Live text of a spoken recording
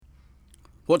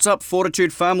What's up,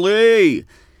 Fortitude family?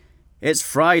 It's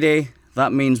Friday.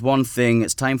 That means one thing.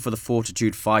 It's time for the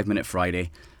Fortitude 5-Minute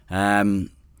Friday. I'm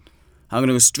going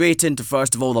to go straight into,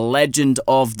 first of all, the legend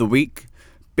of the week.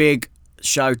 Big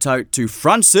shout out to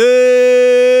Francis!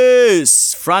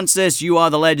 Francis, you are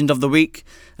the legend of the week.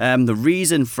 The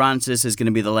reason Francis is going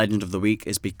to be the legend of the week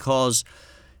is because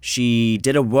she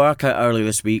did a workout earlier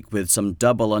this week with some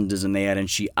double unders in the air and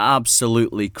she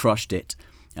absolutely crushed it.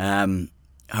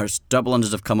 Her double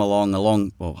unders have come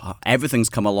along, everything's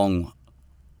come a long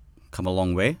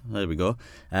way. There we go.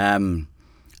 And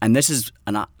this is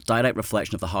a direct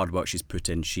reflection of the hard work she's put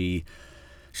in. She's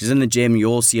in the gym. You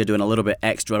all see her doing a little bit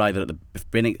extra either at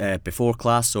the before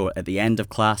class or at the end of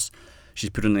class. She's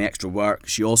put in the extra work.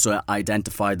 She also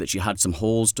identified that she had some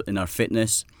holes in her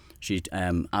fitness. She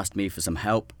asked me for some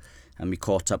help, and we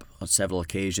caught up on several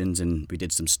occasions, and we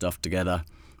did some stuff together.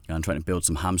 And trying to build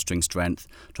some hamstring strength,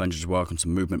 trying to just work on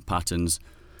some movement patterns.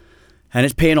 And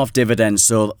it's paying off dividends.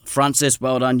 So, Francis,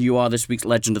 well done. You are this week's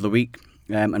Legend of the Week.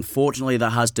 Unfortunately, that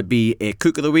has to be a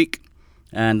Cook of the Week.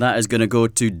 And that is going to go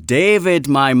to David,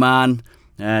 my man.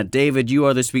 David, you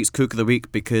are this week's Cook of the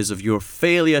Week because of your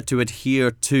failure to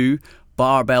adhere to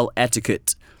barbell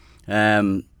etiquette.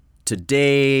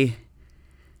 Today,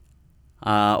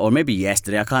 or maybe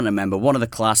yesterday, I can't remember, one of the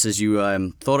classes you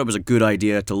thought it was a good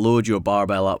idea to load your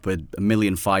barbell up with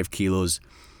 1,005 kilos.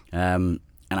 And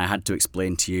I had to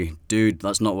explain to you, dude,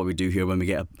 that's not what we do here. When we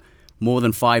get more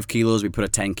than 5 kilos, we put a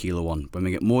 10 kilo one. When we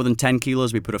get more than 10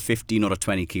 kilos, we put a 15 or a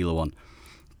 20 kilo one.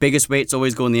 Biggest weights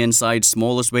always go on the inside,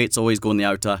 smallest weights always go on the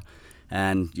outer.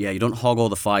 And yeah, you don't hog all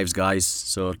the fives, guys.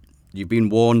 So you've been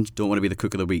warned, don't want to be the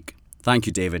Cook of the Week. Thank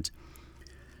you, David.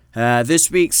 This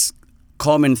week's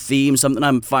common theme, something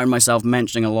I found myself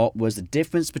mentioning a lot, was the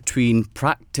difference between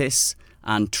practice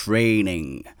and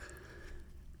training.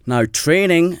 Now,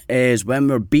 training is when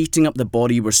we're beating up the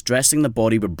body, we're stressing the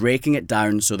body, we're breaking it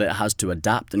down so that it has to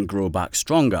adapt and grow back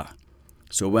stronger.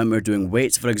 So when we're doing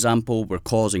weights, for example, we're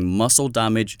causing muscle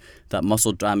damage. That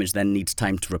muscle damage then needs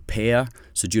time to repair.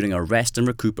 So during our rest and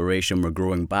recuperation, we're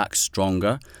growing back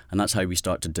stronger. And that's how we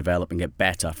start to develop and get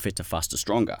better, fitter, faster,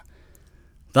 stronger.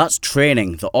 That's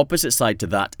training. The opposite side to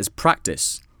that is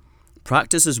practice.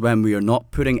 Practice is when we are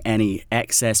not putting any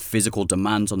excess physical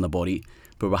demands on the body,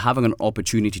 but we're having an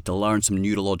opportunity to learn some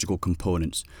neurological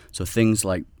components. So things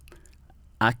like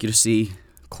accuracy,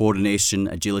 coordination,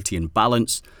 agility, and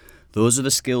balance. Those are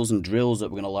the skills and drills that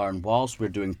we're going to learn whilst we're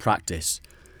doing practice.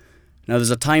 Now, there's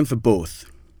a time for both.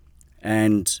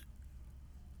 And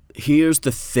here's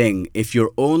the thing. If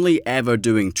you're only ever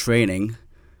doing training,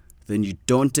 then you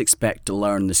don't expect to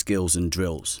learn the skills and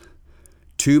drills.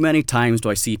 Too many times do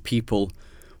I see people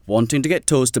wanting to get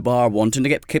toes to bar, wanting to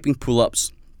get kipping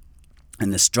pull-ups,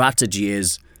 and the strategy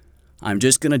is, I'm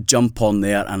just going to jump on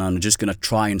there and I'm just going to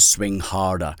try and swing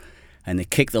harder. And they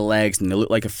kick the legs and they look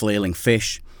like a flailing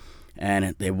fish,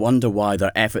 and they wonder why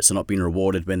their efforts are not being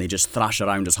rewarded when they just thrash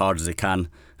around as hard as they can.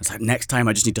 It's like, next time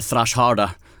I just need to thrash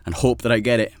harder and hope that I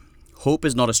get it. Hope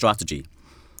is not a strategy.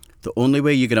 The only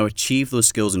way you're going to achieve those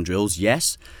skills and drills,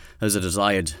 yes, there's a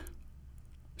desired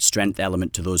strength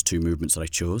element to those two movements that I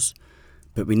chose,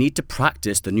 but we need to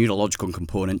practice the neurological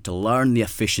component to learn the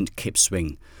efficient kip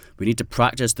swing. We need to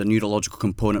practice the neurological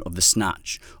component of the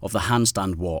snatch, of the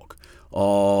handstand walk,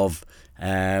 of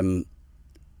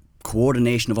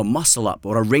coordination of a muscle up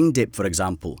or a ring dip, for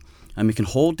example. And we can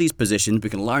hold these positions,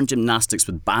 we can learn gymnastics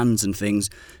with bands and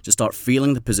things, just start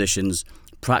feeling the positions,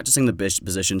 practicing the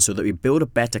position so that we build a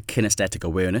better kinesthetic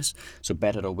awareness, so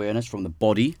better awareness from the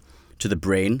body to the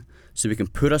brain, so we can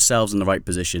put ourselves in the right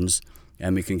positions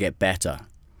and we can get better.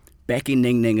 Becky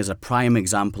Ning Ning is a prime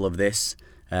example of this.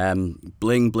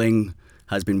 Bling Bling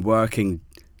has been working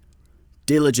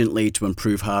diligently to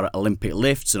improve her Olympic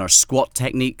lifts and her squat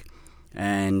technique.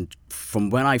 And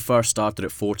from when I first started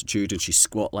at Fortitude and she'd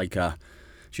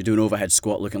do an overhead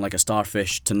squat looking like a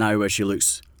starfish, to now where she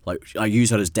looks like, I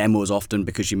use her as demos often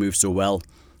because she moves so well.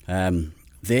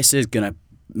 This is going to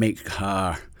make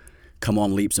her come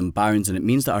on leaps and bounds, and it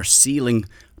means that our ceiling,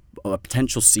 or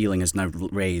potential ceiling, is now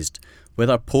raised. With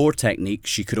our poor technique,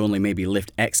 she could only maybe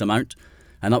lift X amount,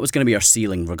 and that was going to be our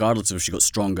ceiling, regardless of if she got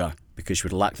stronger, because she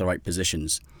would lack the right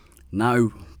positions.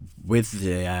 Now, with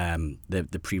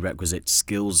the prerequisite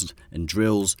skills and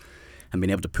drills, and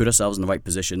being able to put ourselves in the right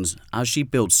positions, as she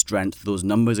builds strength, those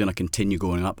numbers are going to continue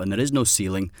going up, and there is no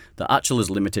ceiling. The actual is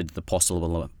limited to the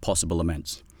possible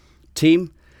amounts.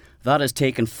 Team, that has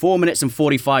taken 4 minutes and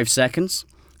 45 seconds,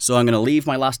 so I'm going to leave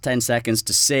my last 10 seconds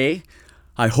to say,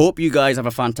 I hope you guys have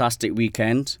a fantastic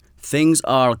weekend. Things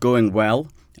are going well.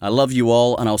 I love you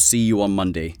all, and I'll see you on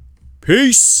Monday.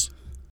 Peace!